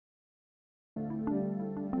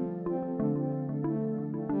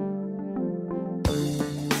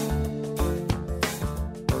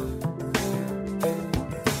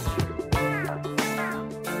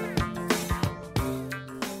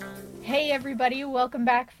everybody. Welcome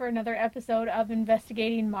back for another episode of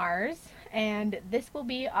Investigating Mars. And this will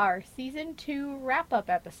be our Season 2 wrap-up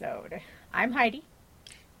episode. I'm Heidi.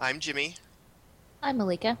 I'm Jimmy. I'm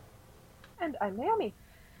Malika. And I'm Naomi.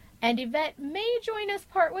 And Yvette may join us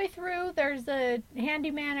partway through. There's a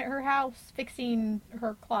handyman at her house fixing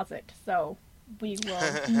her closet. So we will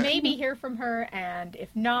maybe hear from her. And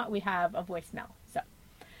if not, we have a voicemail. So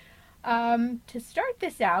to start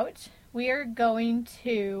this out, we are going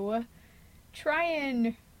to try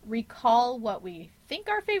and recall what we think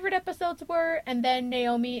our favorite episodes were, and then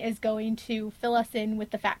Naomi is going to fill us in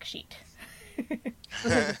with the fact sheet.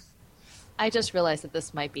 I just realized that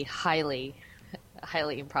this might be highly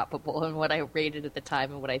improbable in what I rated at the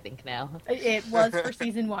time and what I think now. It was for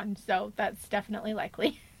season 1, so that's definitely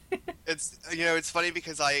likely. It's funny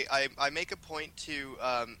because I make a point to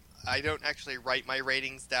I don't actually write my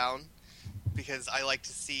ratings down, because I like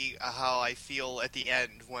to see how I feel at the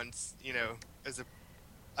end once,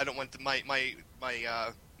 I don't want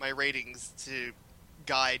my ratings to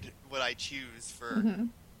guide what I choose for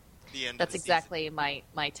the end. That's of the exactly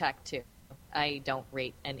my tack too. I don't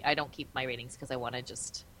rate and I don't keep my ratings because I want to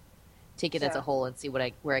just take it as a whole and see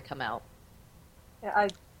where I come out. Yeah,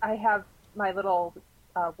 I have my little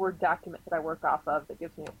Word document that I work off of that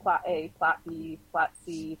gives me a plot A, plot B, plot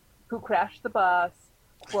C, who crashed the bus,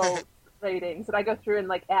 quote, ratings, and I go through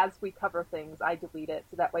and as we cover things, I delete it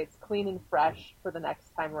so that way it's clean and fresh for the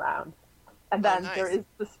next time around. And then nice. There is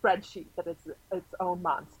the spreadsheet that is its own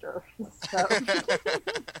monster. So.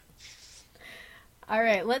 All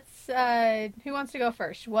right, let's. Who wants to go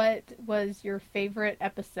first? What was your favorite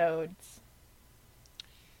episodes?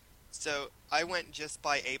 So I went just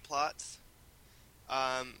by A plots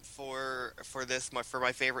for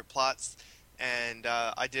my favorite plots. And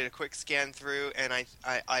I did a quick scan through, and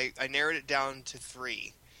I narrowed it down to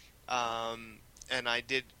 3. And I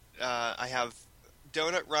have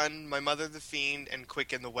Donut Run, My Mother the Fiend, and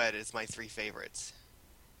Quick and the Wed as my 3 favorites.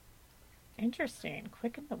 Interesting.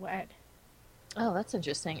 Quick and the Wed. Oh, that's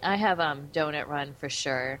interesting. I have Donut Run for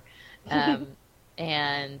sure.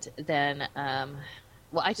 And then,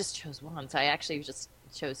 I just chose one, so I actually just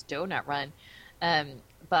chose Donut Run.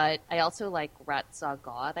 But I also like Rat Saw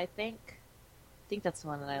God, I think. I think that's the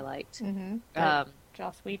one that I liked. Mm-hmm.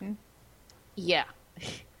 Joss Whedon. Yeah.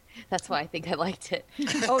 That's why I think I liked it.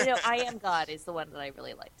 Oh, no, I Am God is the one that I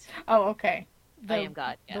really liked. Oh, okay. I Am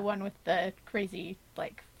God, yeah. The one with the crazy,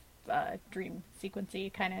 dream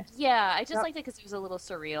sequency kind of... Yeah, I just liked it because it was a little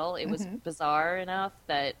surreal. It was bizarre enough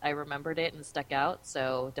that I remembered it and stuck out,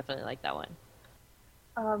 so definitely like that one.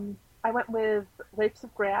 I went with Rapes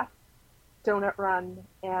of Graff, Donut Run,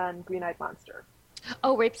 and Green-Eyed Monster.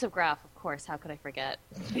 Oh, Rapes of Graff, of course. How could I forget?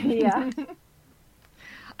 Yeah.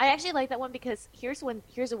 I actually like that one because here's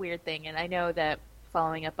a weird thing, and I know that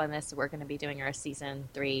following up on this, we're going to be doing our season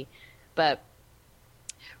 3, but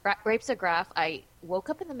Rapes of Graff, I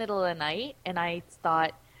woke up in the middle of the night and I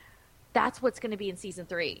thought that's what's going to be in season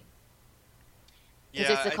 3.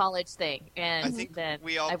 Because it's a college thing, and I think then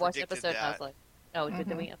we all I watched the predicted episode and I was that. like, oh,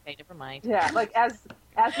 did we? Okay, never mind. Yeah,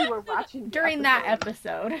 as we were watching during that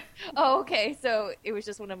episode. Oh, okay. So it was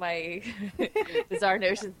just one of my bizarre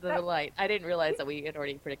notions of the light. I didn't realize that we had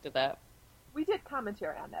already predicted that. We did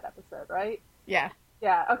commentary on that episode, right? Yeah.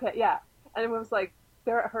 Yeah, okay, yeah. And it was like,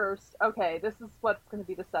 they're at Hearst. Okay, this is what's going to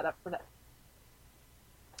be the setup for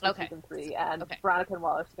season 3. And Veronica and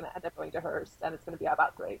Wallace are going to end up going to Hearst, and it's going to be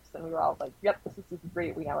about grapes. And we were all like, yep, this is season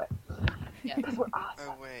 3. We know it. Yeah. Because we're awesome.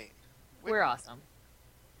 Oh, wait. We're awesome.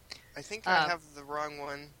 I think I have the wrong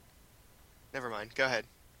one. Never mind. Go ahead.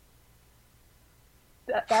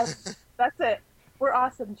 That's it. We're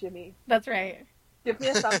awesome, Jimmy. That's right. Give me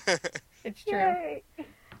a thumb. It's true. Yay.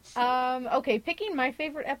 Okay, picking my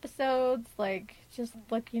favorite episodes, just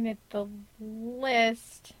looking at the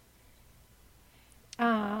list.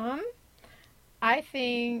 I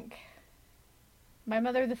think My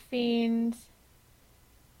Mother the Fiend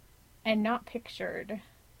and Not Pictured.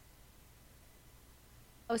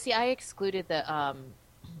 Oh, see, I excluded the Well,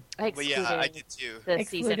 yeah, I did too. the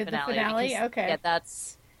season finale. The finale? Because, Okay. Yeah,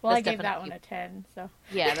 that's I gave that one a 10. So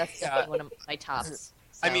yeah, that's one of my tops.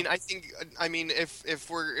 So. I mean, if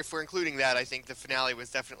we're including that, I think the finale was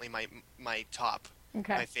definitely my top,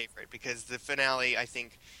 my favorite, because the finale, I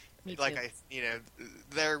think,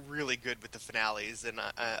 they're really good with the finales, and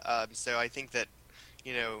so I think that,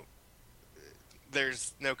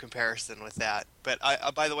 there's no comparison with that. But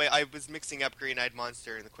by the way, I was mixing up Green-Eyed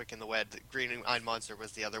Monster and the Quick and the Wed. The Green-Eyed Monster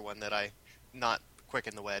was the other one that not Quick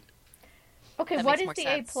and the Wed. Okay, That what makes is more the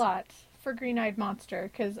sense. A-plot for Green-Eyed Monster?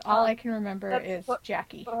 Because all I can remember is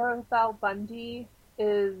Jackie. Val Bundy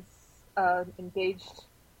is engaged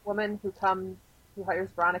woman who hires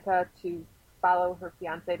Veronica to follow her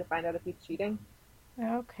fiance to find out if he's cheating.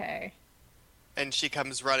 Okay. And she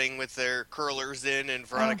comes running with their curlers in, and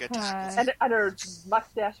Veronica tackles. And her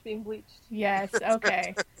mustache being bleached. Yes,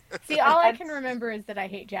 okay. See, all I can remember is that I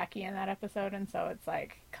hate Jackie in that episode, and so it's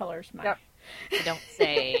like, colors my... Yep. Don't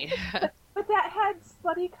say. But that had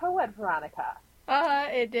slutty co-ed Veronica.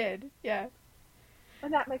 It did, yeah.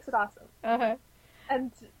 And that makes it awesome.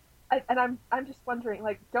 And I'm just wondering,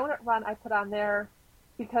 like, Donut Run I put on there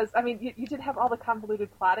because, I mean, you did have all the convoluted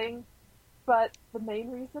plotting, but the main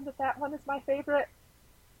reason that one is my favorite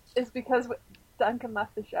is because Duncan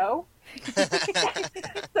left the show.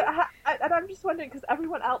 And I'm just wondering, because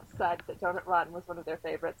everyone else said that Donut Run was one of their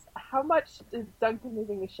favorites, how much did Duncan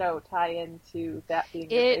leaving the show tie into that being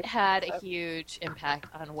your favorite? It had a huge impact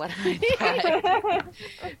on what I thought.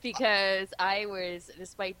 Because I was,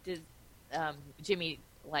 despite Jimmy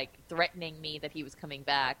threatening me that he was coming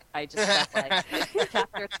back, I just felt like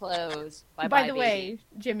chapter closed. By the way,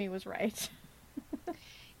 Jimmy was right.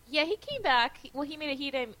 Yeah, he came back. Well, he made a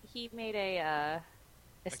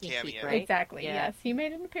sneak cameo. peek, right? Exactly. Yeah. Yes, he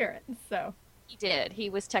made an appearance. So he did. He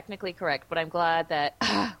was technically correct, but I'm glad that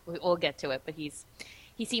we'll get to it. But he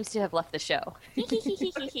seems to have left the show.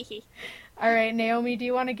 All right, Naomi, do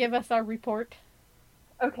you want to give us our report?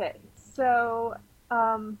 Okay, so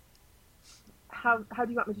how do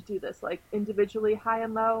you want me to do this? Like individually, high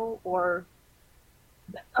and low, or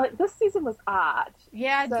this season was odd.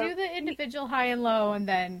 Yeah, so do the individual high and low, and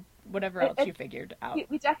then whatever else you figured out.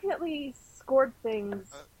 We definitely scored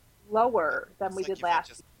things lower than we did last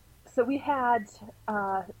season. So we had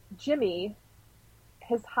Jimmy,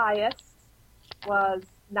 his highest was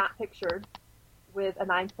Not Pictured with a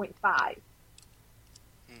 9.5.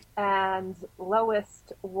 And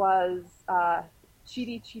lowest was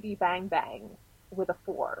Cheaty Cheaty Bang Bang with a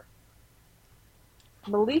 4.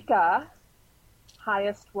 Malika,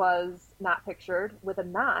 highest was Not Pictured with a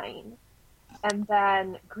 9. And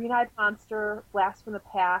then Green Eyed Monster, Blast from the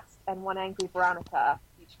Past, and One Angry Veronica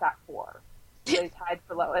each got 4. So they tied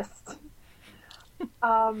for lowest.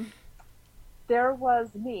 There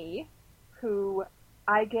was me, who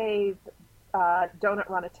I gave Donut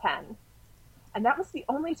Run a 10. And that was the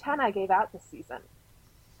only 10 I gave out this season.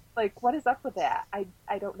 Like, what is up with that?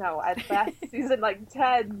 I don't know. Last season,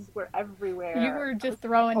 10s were everywhere. You were just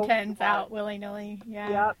throwing 10s out willy-nilly. Yeah.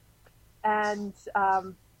 Yep. And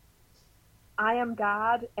I Am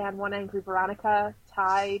God and One Angry Veronica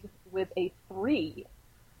tied with a 3.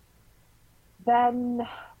 Then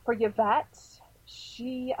for Yvette,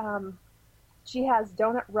 she has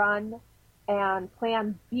Donut Run and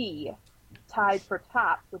Plan B tied for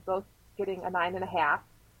top, with both getting a 9.5.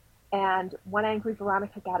 And One Angry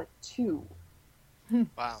Veronica got a 2.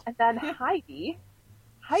 Wow. And then Heidi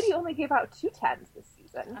only gave out 2 10s this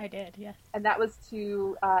season. I did, yes. And that was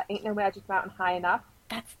to Ain't No Magic Mountain High Enough.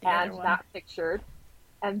 That's the and other one. Not Pictured.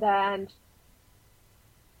 And then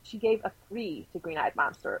she gave a 3 to Green Eyed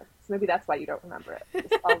Monster. So maybe that's why you don't remember it.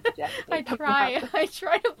 It's all the Jackie I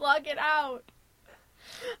try to block it out.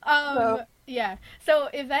 Yeah. So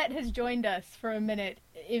Yvette has joined us for a minute.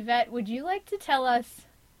 Yvette, would you like to tell us,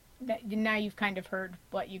 now you've kind of heard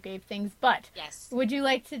what you gave things, but yes, would you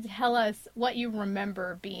like to tell us what you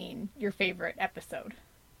remember being your favorite episode?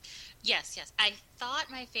 Yes. I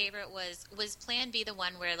thought my favorite was Plan B, the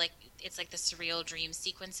one where it's the surreal dream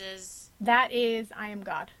sequences. That is I Am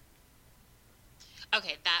God.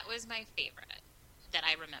 Okay, that was my favorite that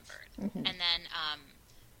I remembered. Mm-hmm.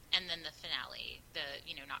 And then the finale, the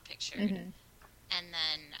Not Pictured. Mm-hmm. And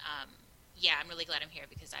then I'm really glad I'm here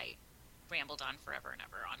because I rambled on forever and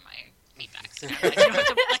ever on my feedback. So I don't have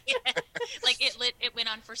to play it. It went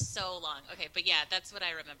on for so long. Okay, but yeah, that's what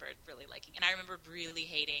I remembered really liking. And I remember really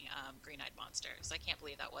hating Green Eyed Monster. So I can't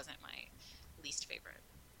believe that wasn't my least favorite.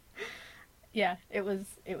 Yeah, it was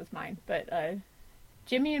mine. But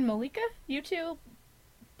Jimmy and Malika, you two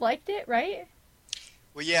liked it, right?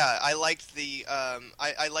 Well, yeah, I liked the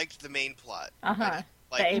I liked the main plot. The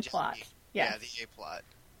A plot. Yes. Yeah, the A plot.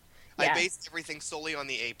 Yeah. I based everything solely on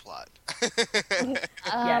the A plot.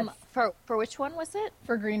 Yes. For which one was it?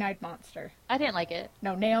 For Green Eyed Monster. I didn't like it.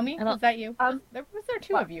 No, Naomi, was that you? Was there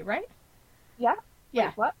 2 what? of you, right? Yeah? Yeah.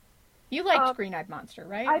 Wait, what? You liked Green Eyed Monster,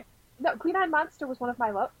 right? No, Green Eyed Monster was one of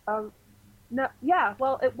my no, yeah,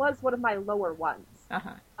 well, it was one of my lower ones.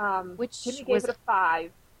 Which Jimmy gave it a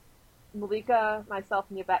 5. Malika, myself,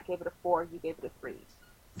 and Yvette gave it a 4. You gave it a 3.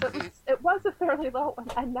 So it was a fairly low one,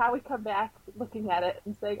 and now we come back looking at it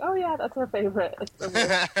and saying, "Oh yeah, that's our favorite." It's so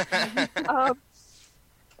weird.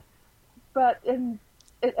 But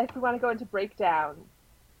if we want to go into breakdown,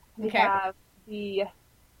 we have the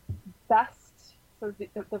best So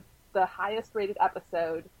the highest rated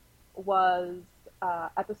episode was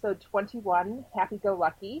episode 21, Happy Go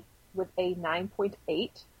Lucky, with a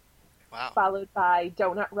 9.8. Wow. Followed by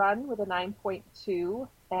Donut Run with a 9.2,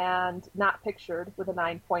 and Not Pictured with a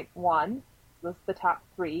 9.1. Was the top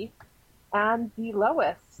three. And the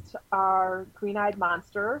lowest are Green Eyed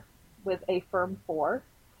Monster with a firm 4,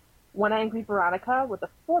 One Angry Veronica with a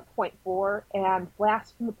 4.4, and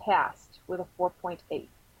Blast from the Past with a 4.8.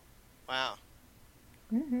 Wow.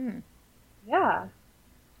 Mm-hmm. Yeah.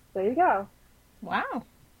 There you go. Wow.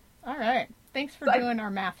 All right. Thanks for So doing our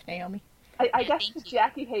math, Naomi. I Yeah, guess thank the you.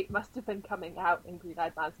 Jackie hate must have been coming out in Green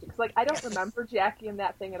Eyed Monster. Because, like, I don't remember Jackie in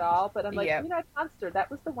that thing at all, but I'm like, Yep. Green Eyed Monster, that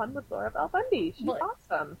was the one with Laura Bell Bundy. She's Well,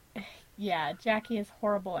 awesome. Yeah, Jackie is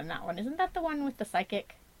horrible in that one. Isn't that the one with the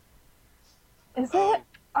psychic? Is Oh, it?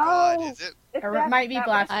 God, Oh, is it? if Or it that- might be that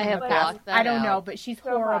Blast was I from have the like- Past. blocked that I don't know, out. but she's So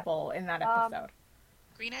much. horrible in that episode.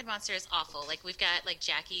 Green Eyed Monster is awful. Like we've got like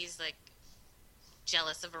Jackie's like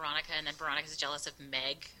jealous of Veronica, and then Veronica's jealous of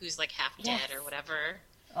Meg, who's like half dead Yes. or whatever.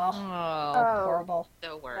 Oh, Oh. horrible. The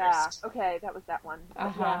Yeah, worst. okay, that was that one.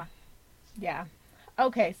 Uh-huh. Yeah.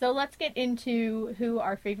 Okay, so let's get into who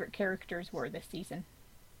our favorite characters were this season.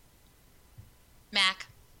 Mac.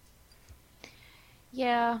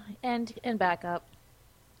 Yeah, and backup.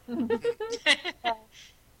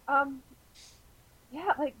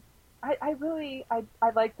 Yeah, like, I really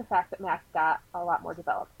like the fact that Mac got a lot more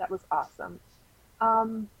developed. That was awesome.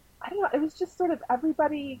 I don't know, it was just sort of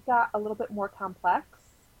everybody got a little bit more complex.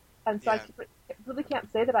 And so Yeah. I really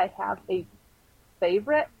can't say that I have a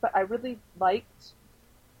favorite, but I really liked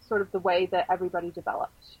sort of the way that everybody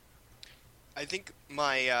developed. I think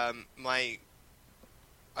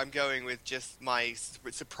I'm going with just my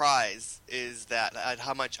surprise is that at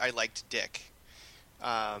how much I liked Dick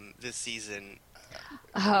this season.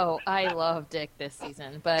 Oh, I love Dick this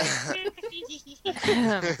season, but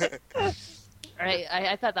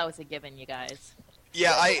I thought that was a given, you guys.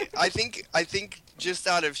 Yeah, I think just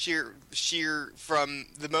out of sheer from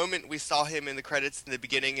the moment we saw him in the credits in the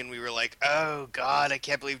beginning and we were like, oh God, I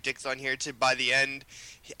can't believe Dick's on here. To by the end,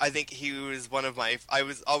 I think he was one of my. I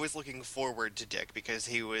was always looking forward to Dick because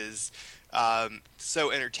he was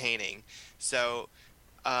so entertaining. So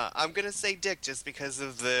I'm gonna say Dick just because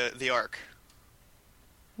of the arc.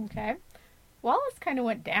 Okay. Wallace kind of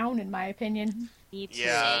went down, in my opinion. Me too.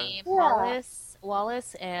 Yeah.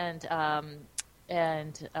 Wallace, and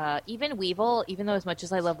even Weevil. Even though as much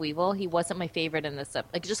as I love Weevil, he wasn't my favorite in this.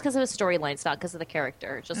 Like just because of his storylines, not because of the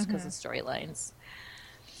character, just because of storylines.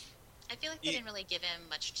 I feel like they didn't really give him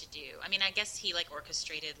much to do. I mean, I guess he like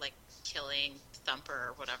orchestrated like killing Thumper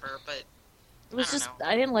or whatever, but It was I don't just know.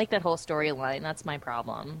 I didn't like that whole storyline. That's my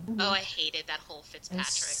problem. oh, I hated that whole Fitzpatrick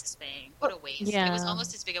It's- thing. What a waste! Yeah. It was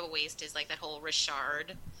almost as big of a waste as like that whole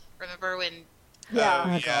Richard. Remember when Yeah. Oh,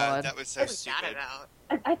 Oh, yeah, God. that was so I was mad stupid. about?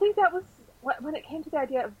 And I think that was when it came to the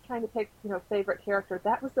idea of trying to pick, favorite character.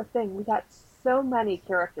 That was the thing. We got so many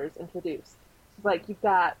characters introduced. Like you've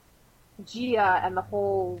got Gia and the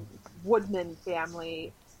whole Woodman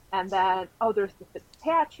family, and then there's the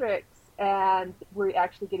Fitzpatricks, and we're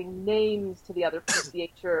actually getting names to the other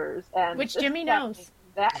PCHers, and Which this Jimmy happening, knows.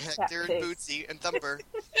 That's Hector and happening. Bootsy and Thumper.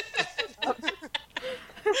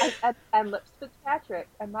 and Lips Fitzpatrick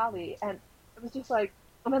and Molly, and it was just like,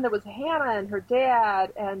 and then there was Hannah and her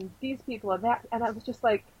dad, and these people and that, and I was just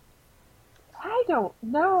like, I don't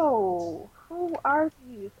know, who are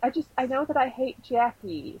these? I know that I hate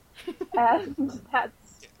Jackie, and that's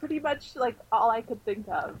pretty much like all I could think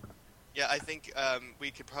of. Yeah, I think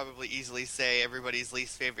we could probably easily say everybody's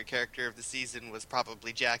least favorite character of the season was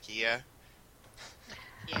probably Jackie. Yeah.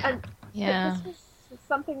 Yeah. And Yeah. this was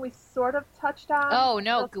something we sort of touched on. Oh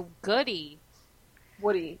no, Goody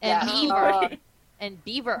Woody and yeah. Beaver and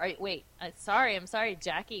Beaver. Wait, I'm sorry.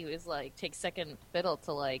 Jackie was like takes second fiddle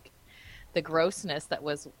to like the grossness that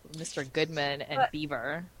was Mr. Goodman and But-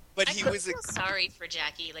 Beaver. But I he feel was so sorry for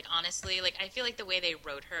Jackie. Like honestly, like I feel like the way they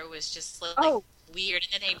wrote her was just like Oh. weird,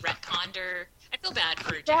 and then they retconned her. I feel bad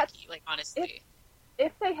for That's- Jackie. Like honestly,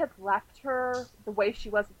 If they had left her the way she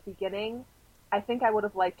was at the beginning, I think I would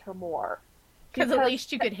have liked her more. Because at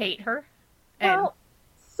least you could hate her. And Well,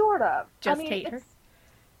 sort of. just I mean, hate her? it's-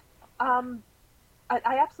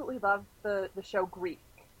 I absolutely love the show Greek.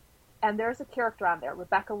 And there's a character on there,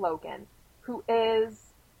 Rebecca Logan, who is,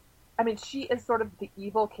 she is sort of the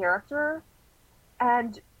evil character.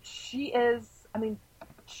 And she is a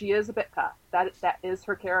Bitka. That is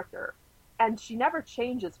her character. And she never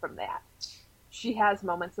changes from that. She has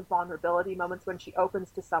moments of vulnerability, moments when she opens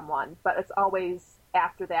to someone, but it's always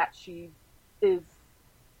after that she is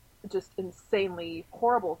just insanely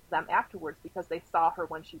horrible to them afterwards because they saw her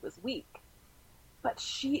when she was weak. but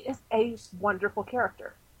she is a wonderful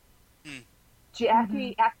character. Hmm.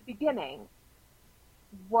 Jackie, at the beginning,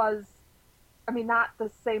 was, I mean, not the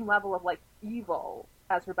same level of, like, evil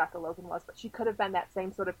as Rebecca Logan was, but she could have been that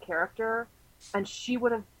same sort of character, and she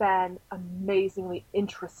would have been amazingly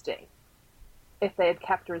interesting if they had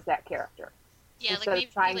kept her as that character. Yeah, like Instead of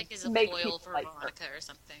maybe trying like as to a make foil people for like her. Veronica or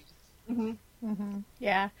something. Mm-hmm.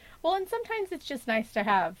 Yeah. Well, and sometimes it's just nice to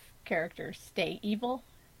have characters stay evil.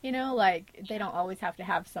 You know, like they don't always have to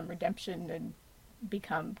have some redemption and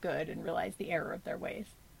become good and realize the error of their ways.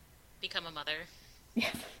 Become a mother.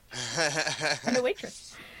 Yes. And a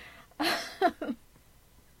waitress. The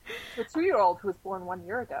 2-year-old who was born 1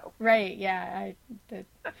 year ago. Right, yeah. The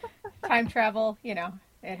time travel, you know,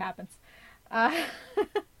 it happens. I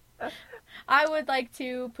would like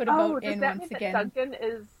to put a vote in does that once mean again. that Duncan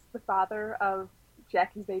is the father of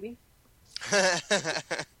Jackie's baby?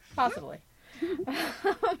 Possibly.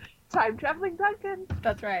 Time traveling Duncan.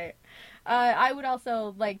 That's right. I would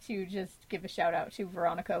also like to just give a shout out to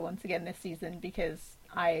Veronica once again this season because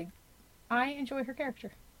I enjoy her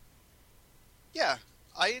character. Yeah,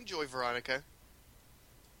 I enjoy Veronica.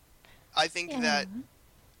 I think that,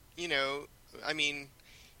 you know, I mean,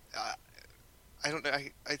 I don't know.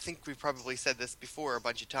 I think we've probably said this before a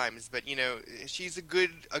bunch of times, but you know, she's a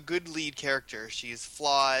good lead character. She's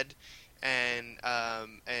flawed, and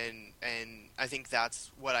I think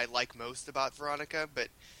that's what I like most about Veronica. But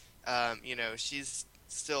you know, she's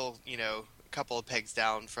still, you know, a couple of pegs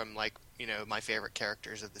down from, like, you know, my favorite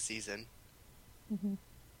characters of the season. Mm-hmm.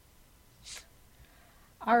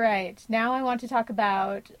 All right, now I want to talk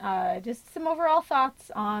about just some overall thoughts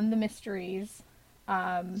on the mysteries.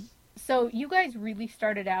 So you guys really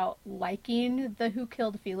started out liking the Who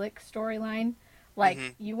Killed Felix storyline.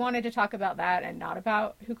 Like, you wanted to talk about that and not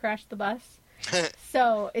about who crashed the bus.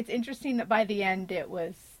 So it's interesting that by the end it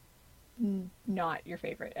was not your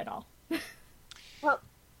favorite at all. Well,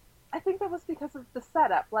 I think that was because of the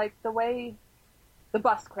setup, like the way the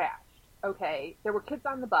bus crashed. Okay, there were kids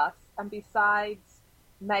on the bus, and besides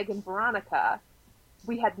Meg and Veronica,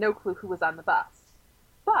 we had no clue who was on the bus.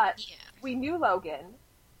 But we knew Logan.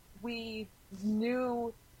 We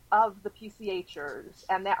knew of the PCHers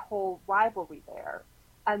and that whole rivalry there.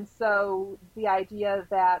 And so the idea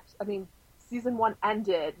that, I mean, season 1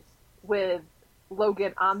 ended with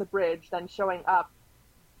Logan on the bridge, then showing up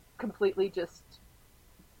completely just,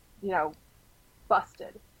 you know,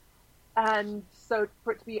 busted. And so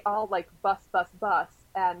for it to be all like bus,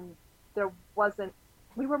 and there wasn't,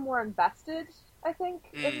 we were more invested, I think,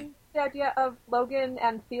 in the idea of Logan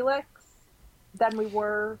and Felix than we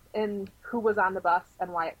were in who was on the bus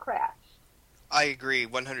and why it crashed. I agree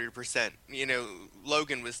 100%. You know,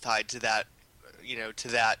 Logan was tied to that, you know, to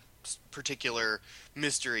that particular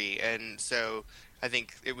mystery, and so I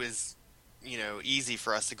think it was, you know, easy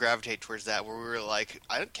for us to gravitate towards that, where we were like,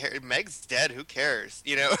 I don't care, Meg's dead, who cares,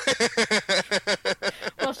 you know?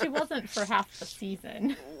 Well, she wasn't for half the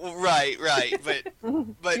season. Right, but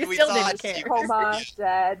You we still thought didn't care. Coma,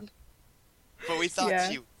 dead. But we thought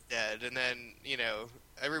she was dead, and then, you know,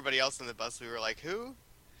 everybody else on the bus, we were like, who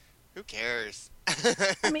cares?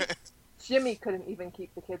 I mean, Jimmy couldn't even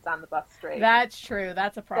keep the kids on the bus straight. That's true.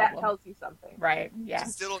 That's a problem. That tells you something. Right, yeah. I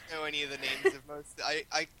still don't know any of the names of most.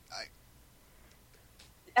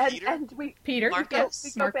 Peter? And Peter, Marcus.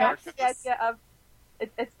 yes, we go back Marcus. to the idea of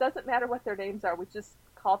it doesn't matter what their names are. We just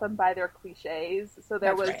call them by their cliches. So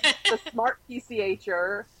there was That's right. the smart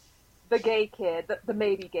PCHer, the gay kid, the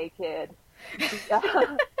maybe gay kid.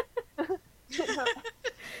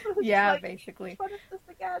 Yeah, like, basically. what is this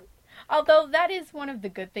again? Although that is one of the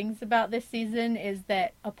good things about this season is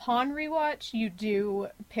that upon rewatch you do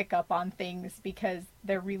pick up on things because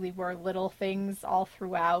there really were little things all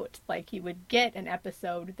throughout. Like you would get an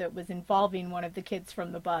episode that was involving one of the kids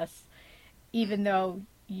from the bus, even though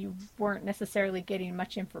you weren't necessarily getting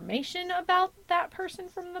much information about that person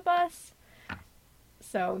from the bus.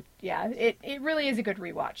 So yeah, it really is a good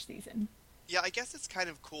rewatch season. Yeah, I guess it's kind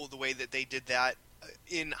of cool the way that they did that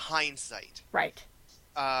in hindsight. Right.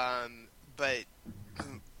 But,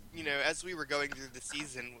 you know, as we were going through the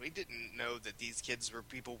season, we didn't know that these kids were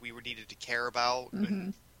people we needed to care about.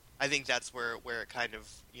 And I think that's where it kind of,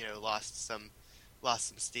 you know, lost some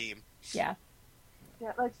steam. Yeah.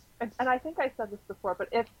 Yeah, like, and I think I said this before, but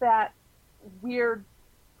if that weird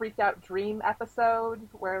freaked out dream episode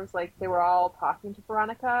where it was like they were all talking to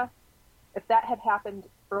Veronica, if that had happened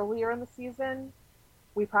earlier in the season,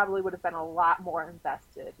 we probably would have been a lot more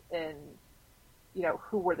invested in, you know,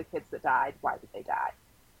 who were the kids that died, why did they die.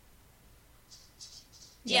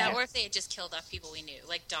 Yeah, or if they had just killed off people we knew,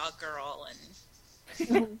 like Dog Girl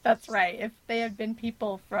and... That's right. If they had been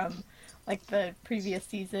people from like the previous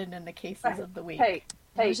season and the cases of the week. Hey,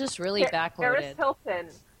 It was just really Paris backloaded. Hilton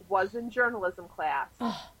was in journalism class.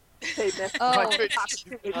 Oh, They missed Oh. the On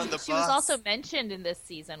opportunity. the She was bus. also mentioned in this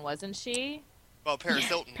season, wasn't she? Well, Paris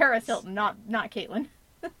Hilton. Paris Hilton, not Caitlin.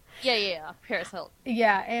 Yeah. Paris Hilton.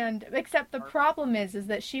 Yeah, and except the problem is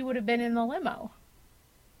that she would have been in the limo.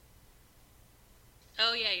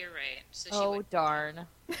 Oh yeah, you're right. So she Oh, would, darn.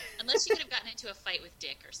 unless she could have gotten into a fight with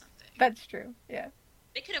Dick or something. That's true. Yeah.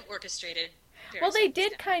 They could have orchestrated. Paris Well, they Hilton's did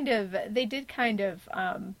death. kind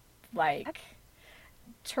of like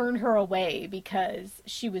turn her away because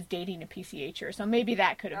she was dating a PCHer. So maybe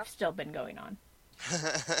that could have still been going on.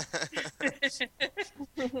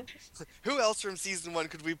 Who else from season 1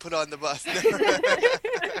 could we put on the bus?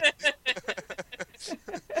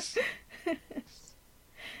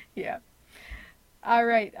 Yeah. All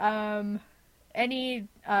right. Any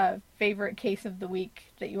favorite case of the week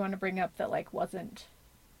that you want to bring up that like wasn't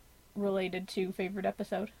related to favorite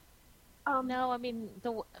episode? No, I mean,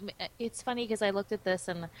 it's funny because I looked at this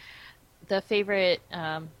and the favorite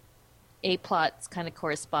A-plots kind of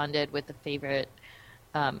corresponded with the favorite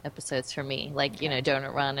episodes for me, like,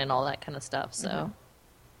 Donut Run and all that kind of stuff, so.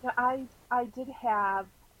 Yeah, I did have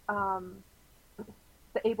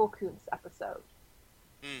the Abel Kuntz episode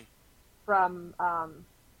from I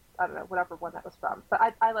don't know, whatever one that was from, but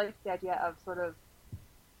I liked the idea of sort of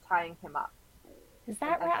tying him up. Is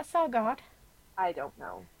that Rat Saw God? I don't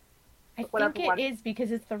know. I Whatever think it one- is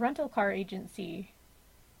because it's the rental car agency.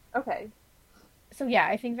 Okay, So yeah,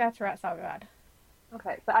 I think that's Rat Saw God.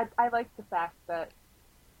 okay, but I liked the fact that,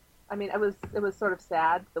 I mean, it was sort of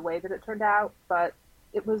sad the way that it turned out, but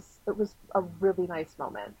it was a really nice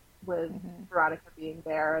moment with Veronica being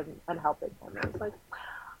there and helping him. It was like,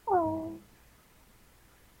 oh.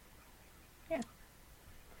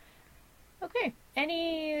 Okay.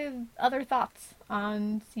 Any other thoughts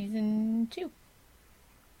on season 2?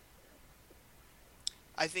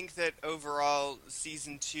 I think that overall,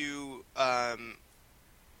 season 2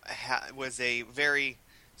 was a very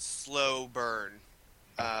slow burn.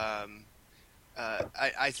 I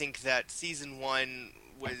think that season 1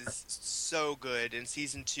 was so good, and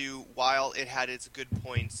season 2, while it had its good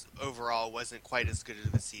points, overall wasn't quite as good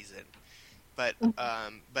of a season. But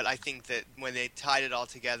I think that when they tied it all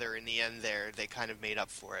together in the end there, they kind of made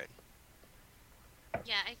up for it.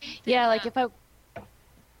 Yeah, I think. That, Yeah, like if I I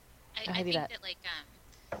do think that. that like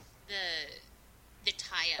the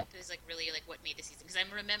tie up is like really like what made the season, because I'm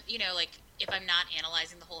like if I'm not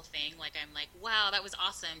analyzing the whole thing, like I'm like, wow, that was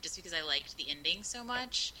awesome, just because I liked the ending so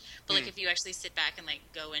much. But like if you actually sit back and like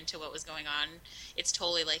go into what was going on, it's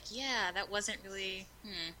totally like, yeah, that wasn't really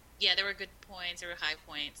yeah, there were good points, there were high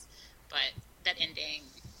points, but that ending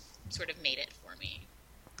sort of made it for me.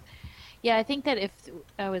 Yeah, I think that if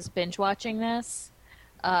I was binge watching this,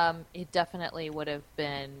 it definitely would have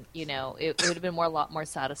been, it would have been a lot more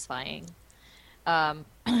satisfying.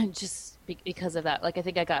 Just because of that. Like, I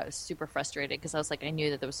think I got super frustrated because I was like, I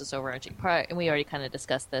knew that there was this overarching part, and we already kind of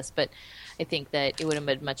discussed this, but I think that it would have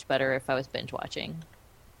been much better if I was binge watching.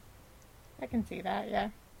 I can see that, yeah.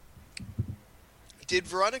 Did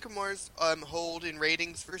Veronica Mars hold in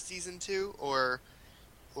ratings for season 2, or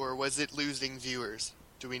was it losing viewers?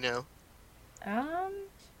 Do we know? I'm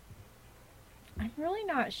really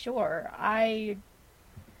not sure. I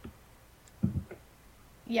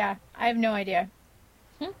have no idea.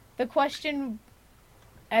 The question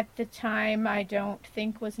at the time, I don't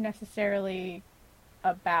think was necessarily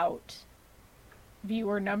about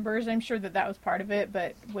viewer numbers. I'm sure that was part of it,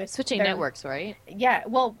 but with Switching networks, right? Yeah,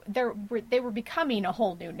 well, they were becoming a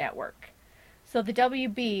whole new network. So the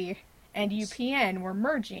WB and UPN were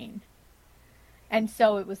merging. And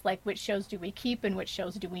so it was like, which shows do we keep and which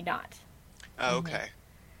shows do we not? Oh, okay.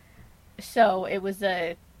 So it was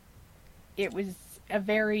a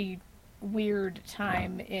very weird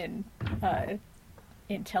time in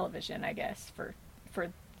television, I guess, for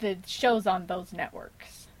the shows on those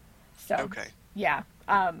networks. So Okay. yeah,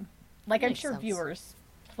 I'm Makes sure sense. viewers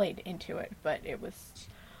played into it, but it was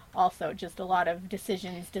also just a lot of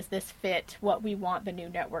decisions. Does this fit what we want the new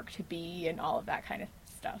network to be, and all of that kind of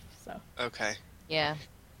stuff. So Okay. Yeah.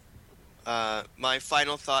 My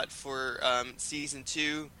final thought for season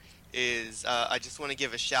 2 is I just want to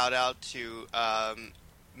give a shout out to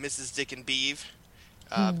Mrs. Dick and Beeve,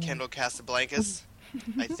 Kendall Casablancas.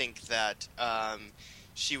 I think that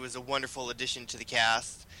she was a wonderful addition to the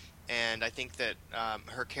cast, and I think that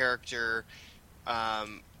her character,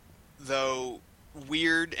 though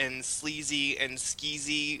weird and sleazy and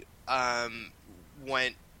skeezy,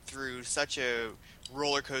 went through such a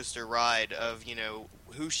roller coaster ride of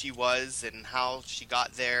who she was and how she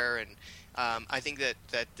got there, and I think that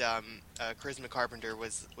Charisma Carpenter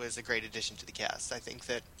was a great addition to the cast. I think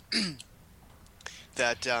that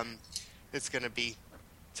that it's going to be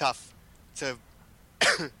tough to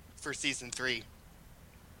for season 3.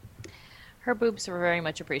 Her boobs were very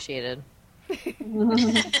much appreciated.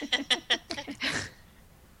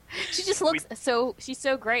 She just looks she's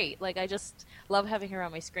so great. Like, I just love having her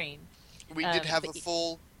on my screen. We did have a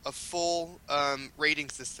full rating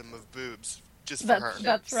system of boobs just for That's, her.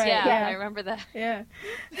 that's right. Yeah, I remember that. Yeah.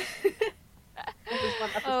 This is one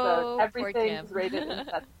episode. Oh, poor Everything's Kim. rated in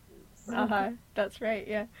that. That's right.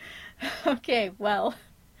 Yeah. Okay. Well,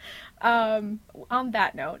 on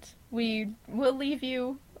that note, we will leave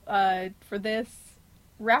you for this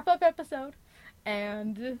wrap-up episode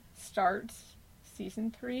and start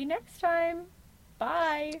season 3 next time.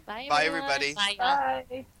 Bye. Bye, Bye, everyone. everybody. Bye, y'all.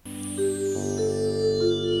 Bye.